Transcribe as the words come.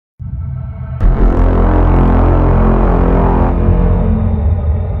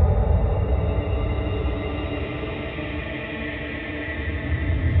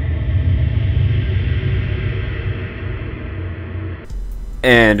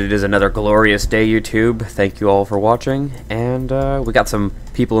And it is another glorious day, YouTube. Thank you all for watching. And we got some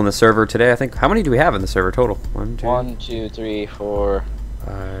people in the server today. I think, how many do we have in the server total? 1, 2, 3, 4,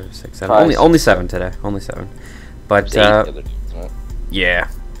 5, 6, 7. Only 7 today. Only 7. But yeah,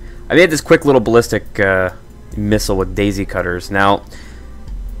 I made this quick little ballistic missile with daisy cutters. Now,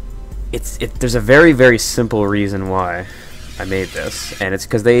 there's a very simple reason why I made this, and it's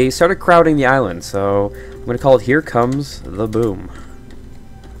because they started crowding the island. So I'm gonna call it "Here Comes the Boom."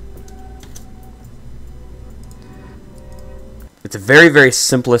 It's a very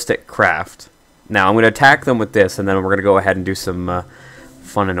simplistic craft. Now I'm going to attack them with this, and then we're going to go ahead and do some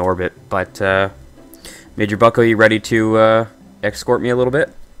fun in orbit. But Majorbucko, you ready to escort me a little bit?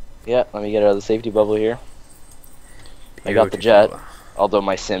 Yeah, let me get out of the safety bubble here. I got the jet, although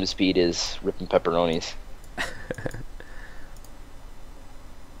my sim speed is ripping pepperonis.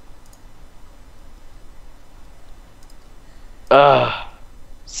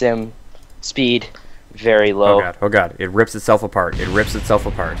 Sim speed very low. Oh god, it rips itself apart. It rips itself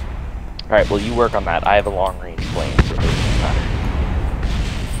apart. Alright, well you work on that. I have a long range plane, so it doesn't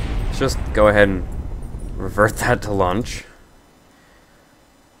matter. Let's just go ahead and revert that to launch.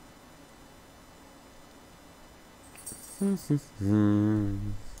 There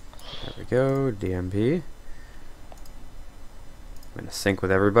we go, DMP. I'm gonna sync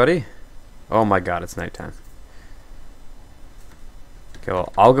with everybody. Oh my god, it's nighttime. Okay,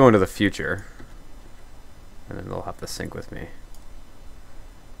 well, I'll go into the future. And then they'll have to sync with me.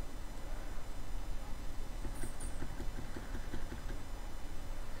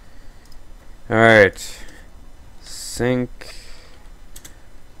 Alright. Sync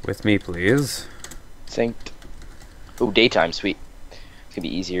with me, please. Synced. Oh, daytime, sweet. It's gonna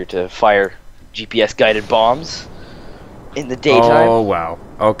be easier to fire GPS guided bombs in the daytime. Oh, wow.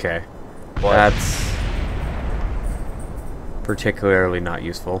 Okay. What? That's particularly not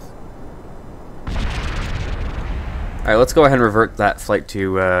useful. Alright, let's go ahead and revert that flight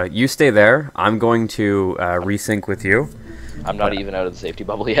to, you stay there. I'm going to resync with you. I'm not even out of the safety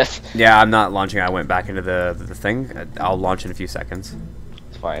bubble yet. Yeah, I'm not launching. I went back into the thing. I'll launch in a few seconds.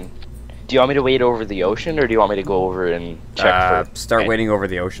 It's fine. Do you want me to wait over the ocean, or do you want me to go over and check for... Start waiting over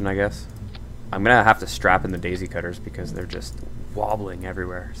the ocean, I guess. I'm going to have to strap in the daisy cutters because they're just wobbling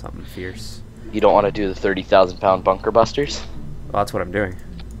everywhere. Something fierce. You don't want to do the 30,000-pound bunker busters? Well, that's what I'm doing.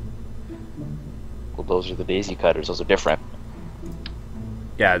 Well, those are the daisy cutters. Those are different.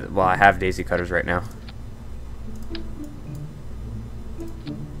 Yeah, well, I have daisy cutters right now.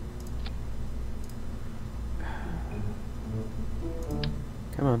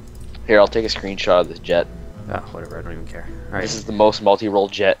 Come on. Here, I'll take a screenshot of this jet. Oh, whatever. I don't even care. All right. This is the most multi-role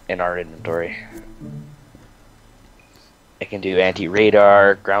jet in our inventory. It can do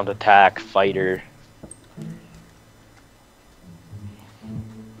anti-radar, ground attack, fighter.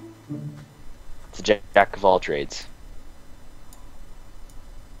 It's a jack of all trades.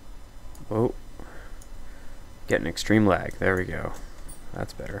 Oh. Getting extreme lag. There we go.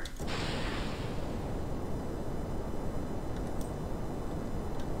 That's better.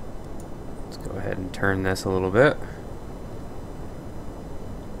 Let's go ahead and turn this a little bit.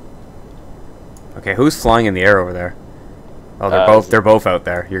 Okay, who's flying in the air over there? Oh, they're both out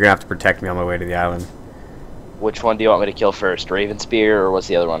there. You're gonna have to protect me on my way to the island. Which one do you want me to kill first? Raven Spear, or what's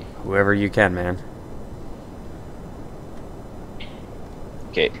the other one? Whoever you can, man.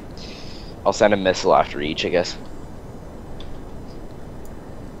 Okay. I'll send a missile after each, I guess.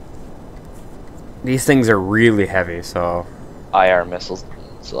 These things are really heavy, so... IR missiles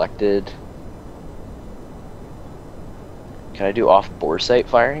selected. Can I do off-bore sight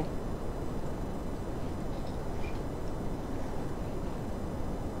firing?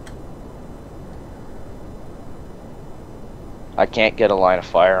 I can't get a line of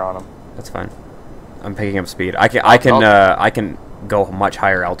fire on them. That's fine. I'm picking up speed. I can go much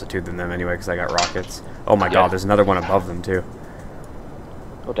higher altitude than them anyway because I got rockets. Oh my god, there's another one above them too.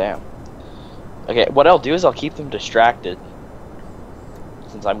 Oh damn. Okay, what I'll do is I'll keep them distracted,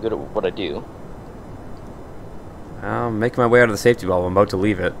 since I'm good at what I do. I'm making my way out of the safety bubble. I'm about to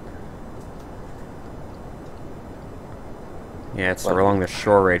leave it. Yeah, it's along the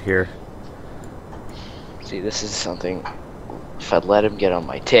shore right here. See, this is something. If I'd let him get on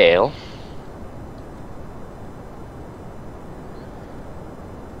my tail.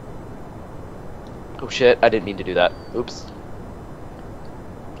 Oh shit, I didn't mean to do that. Oops.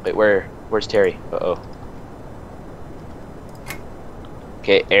 Wait, where's Terry? Uh-oh.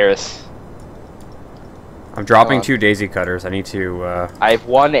 Okay, Eris. I'm dropping 2 daisy cutters. I need to, I have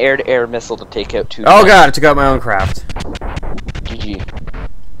 1 air-to-air missile to take out 2. Oh god, I took out my own craft. GG.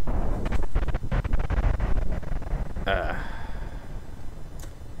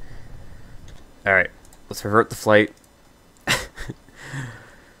 Alright, let's revert the flight.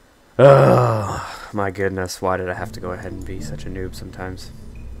 Oh, my goodness, why did I have to go ahead and be such a noob sometimes?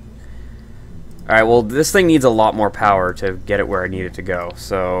 Alright, well, this thing needs a lot more power to get it where I need it to go,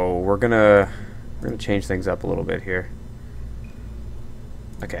 so we're gonna change things up a little bit here.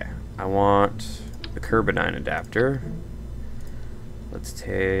 Okay, I want the Kerbal adapter. Let's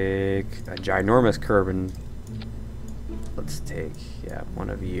take a ginormous Kerbal. Let's take, yeah, one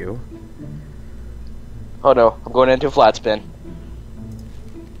of you. Oh no, I'm going into a flat spin.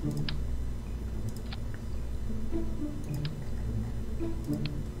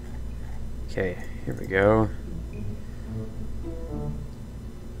 Okay, here we go.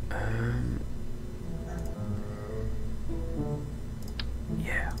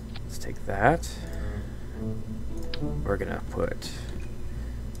 Yeah, let's take that. We're gonna put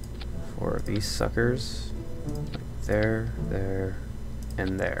 4 of these suckers there, there,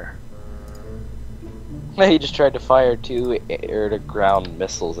 and there. He just tried to fire 2 air-to-ground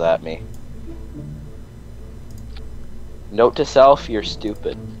missiles at me. Note to self, you're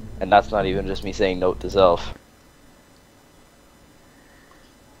stupid. And that's not even just me saying note to self.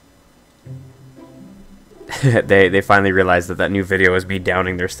 They finally realized that new video was me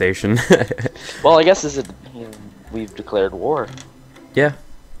downing their station. Well, I guess we've declared war. Yeah.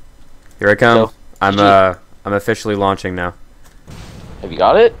 Here I come. So, I'm officially launching now. have you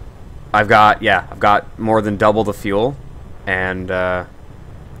got it? I've got more than double the fuel, and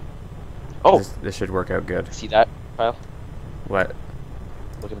Oh, this should work out good. see that, Kyle? What?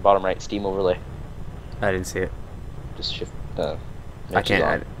 Look at the bottom right, Steam overlay. I didn't see it. Just shift. I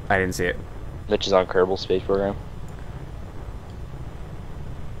can't. I didn't see it. Mitch is on Kerbal space program.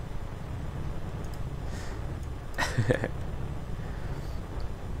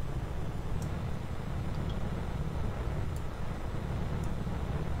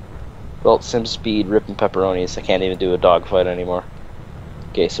 Well, sim speed, ripping pepperonis. I can't even do a dogfight anymore.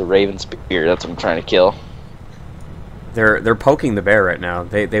 Okay, so Raven Spear, that's what I'm trying to kill. They're poking the bear right now.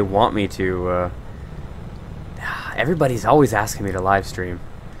 They want me to. Everybody's always asking me to live stream.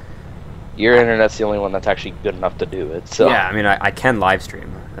 Your internet's the only one that's actually good enough to do it. So yeah, I mean I can live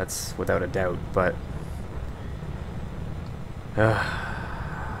stream. That's without a doubt, but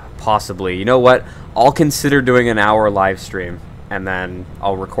possibly. You know what? I'll consider doing an hour live stream, and then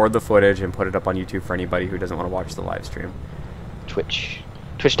I'll record the footage and put it up on YouTube for anybody who doesn't want to watch the live stream.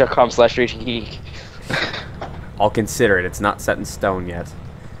 Twitch.com/RagingGeek. I'll consider it. It's not set in stone yet.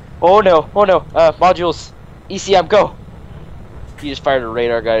 Oh no! Oh no! Modules. ECM, go! He just fired a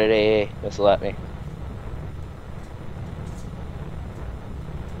radar guided AA missile at me.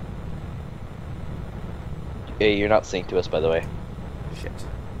 Hey, you're not synced to us, by the way. Shit.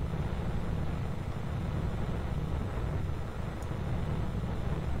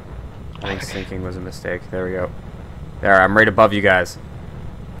 I think syncing was a mistake. There we go. There, I'm right above you guys.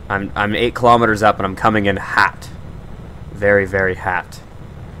 I'm 8 kilometers up, and I'm coming in hot. Very, very hot.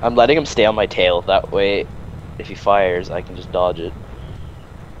 I'm letting him stay on my tail. That way, if he fires, I can just dodge it.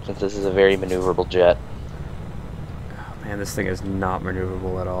 Since this is a very maneuverable jet. Oh, man, this thing is not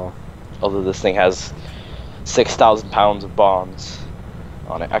maneuverable at all. Although this thing has 6,000 pounds of bombs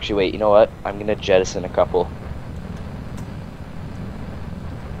on it. Actually, wait, you know what? I'm gonna jettison a couple.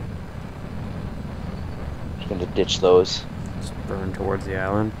 I'm gonna ditch those. Just burn towards the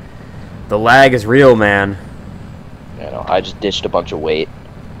island. The lag is real, man. You know, I just ditched a bunch of weight.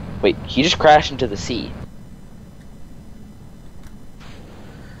 Wait, he just crashed into the sea.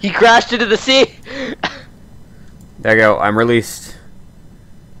 He crashed into the sea! There you go. I'm released.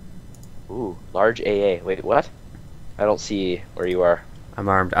 Ooh, large AA. Wait, what? I don't see where you are. I'm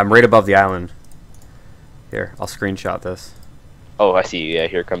armed. I'm right above the island. Here, I'll screenshot this. Oh, I see you. Yeah,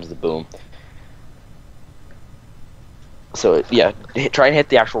 here comes the boom. So, yeah, try and hit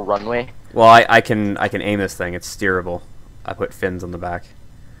the actual runway. Well, I can aim this thing. It's steerable. I put fins on the back.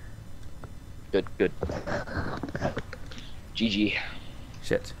 Good, good. GG.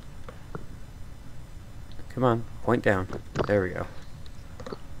 Shit. Come on, point down. There we go.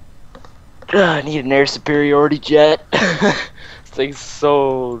 I need an air superiority jet. This thing's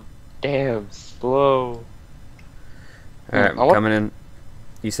so damn slow. Alright, I'm coming in.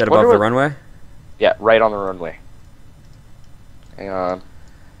 You said Wonder above the what- runway? Yeah, right on the runway. Hang on.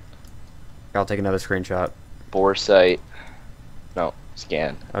 I'll take another screenshot. Bore sight. No,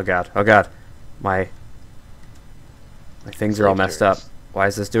 scan. Oh god, oh god. My things are all messed up. Why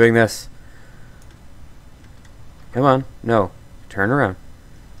is this doing this? Come on, no. Turn around.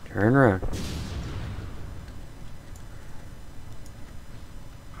 Turn around.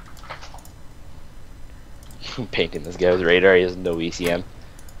 I'm painting this guy with radar, he has no ECM.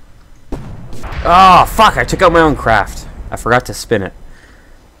 Oh, fuck, I took out my own craft. I forgot to spin it.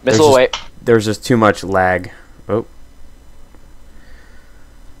 Missile away. There's just too much lag. Oh.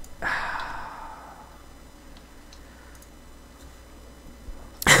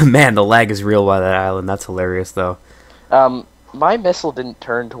 Man, the lag is real by that island. That's hilarious, though. My missile didn't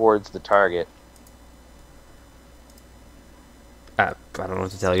turn towards the target. I don't know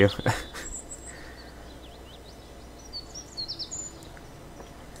what to tell you.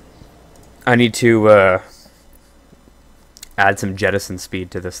 I need to add some jettison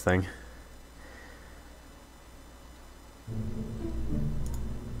speed to this thing.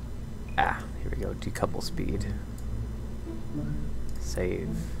 Ah, here we go. Decouple speed. Save.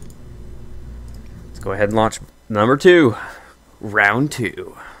 Let's go ahead and launch number 2. Round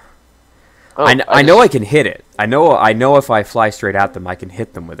 2. Oh, I know I can hit it. I know if I fly straight at them, I can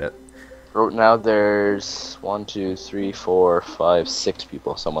hit them with it. Right now there's 1, 2, 3, 4, 5, 6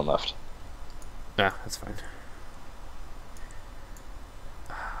 people. Someone left. Ah, that's fine.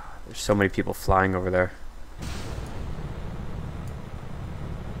 There's so many people flying over there.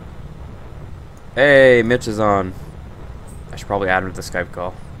 Hey, Mitch is on. I should probably add him to the Skype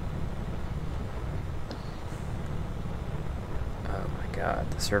call. Oh my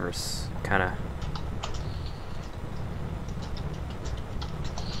god, the server's kind of...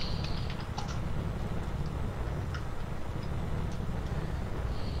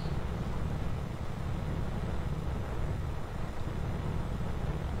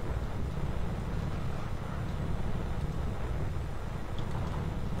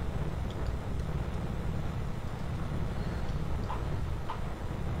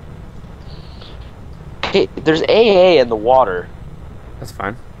 Hey, there's AA in the water. That's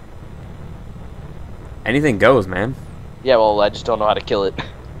fine. Anything goes, man. Yeah, well, I just don't know how to kill it.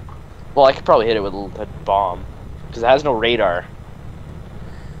 Well, I could probably hit it with a bomb. Because it has no radar.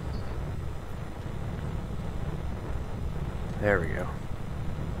 There we go.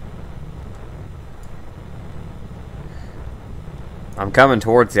 I'm coming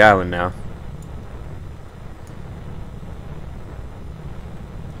towards the island now.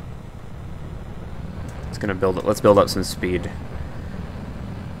 Gonna build it. Let's build up some speed.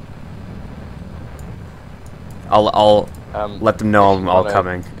 I'll let them know I'm all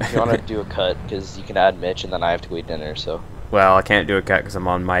coming. If you want to do a cut, because you can add Mitch, and then I have to go eat dinner. So. Well, I can't do a cut because I'm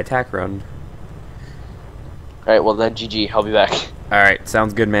on my attack run. All right. Well then, GG. I'll be back. All right.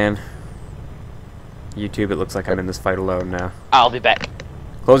 Sounds good, man. YouTube. It looks like I'm in this fight alone now. I'll be back.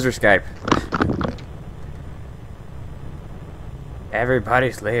 Close your Skype.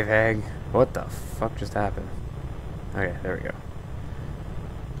 Everybody's leave egg. What the fuck just happened? Okay, there we go.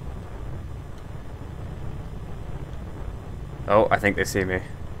 Oh, I think they see me.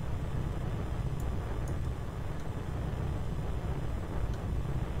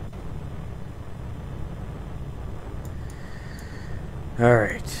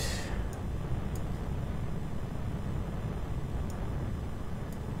 Alright.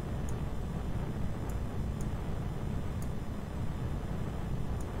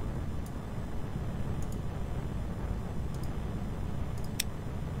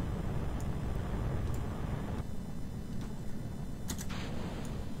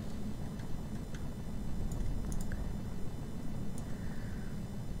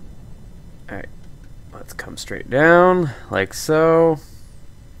 Alright, let's come straight down, like so.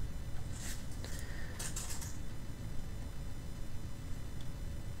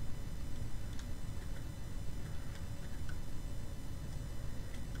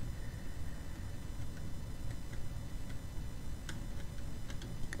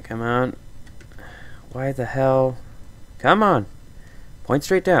 Come on. Why the hell? Come on. Point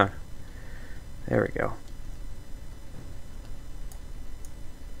straight down. There we go.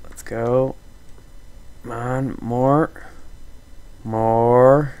 Let's go. Come on, more.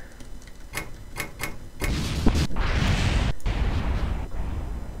 More.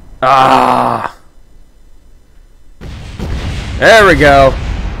 Ah! There we go.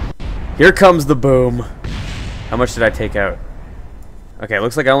 Here comes the boom. How much did I take out? Okay, it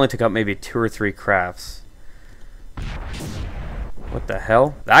looks like I only took out maybe 2 or 3 crafts. What the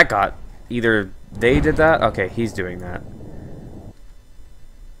hell? That got... Either they did that? Okay, he's doing that.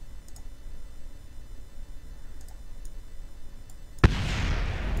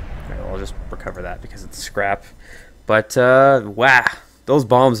 I'll just recover that because it's scrap. But, wow. Those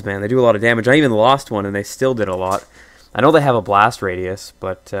bombs, man, they do a lot of damage. I even lost one, and they still did a lot. I know they have a blast radius,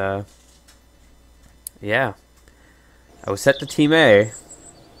 but, yeah. I was set to Team A.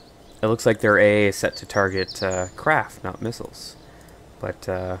 It looks like their A is set to target, craft, not missiles. But,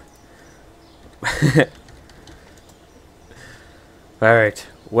 Alright,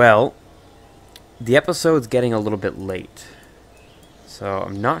 well, the episode's getting a little bit late. So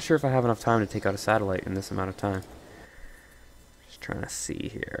I'm not sure if I have enough time to take out a satellite in this amount of time. Just trying to see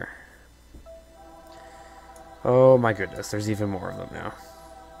here. Oh my goodness, there's even more of them now.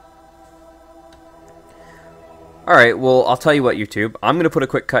 Alright, well, I'll tell you what, YouTube. I'm going to put a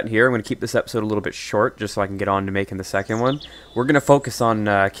quick cut here. I'm going to keep this episode a little bit short, just so I can get on to making the second one. We're going to focus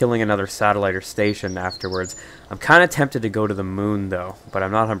on killing another satellite or station afterwards. I'm kind of tempted to go to the moon, though, but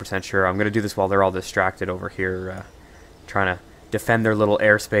I'm not 100% sure. I'm going to do this while they're all distracted over here, trying to defend their little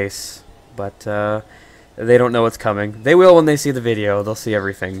airspace. But they don't know what's coming. They will when they see the video. They'll see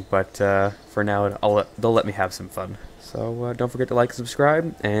everything, but for now, they'll let me have some fun. So don't forget to like and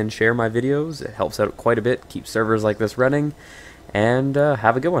subscribe and share my videos. It helps out quite a bit, keeps servers like this running, and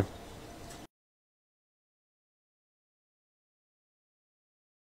have a good one.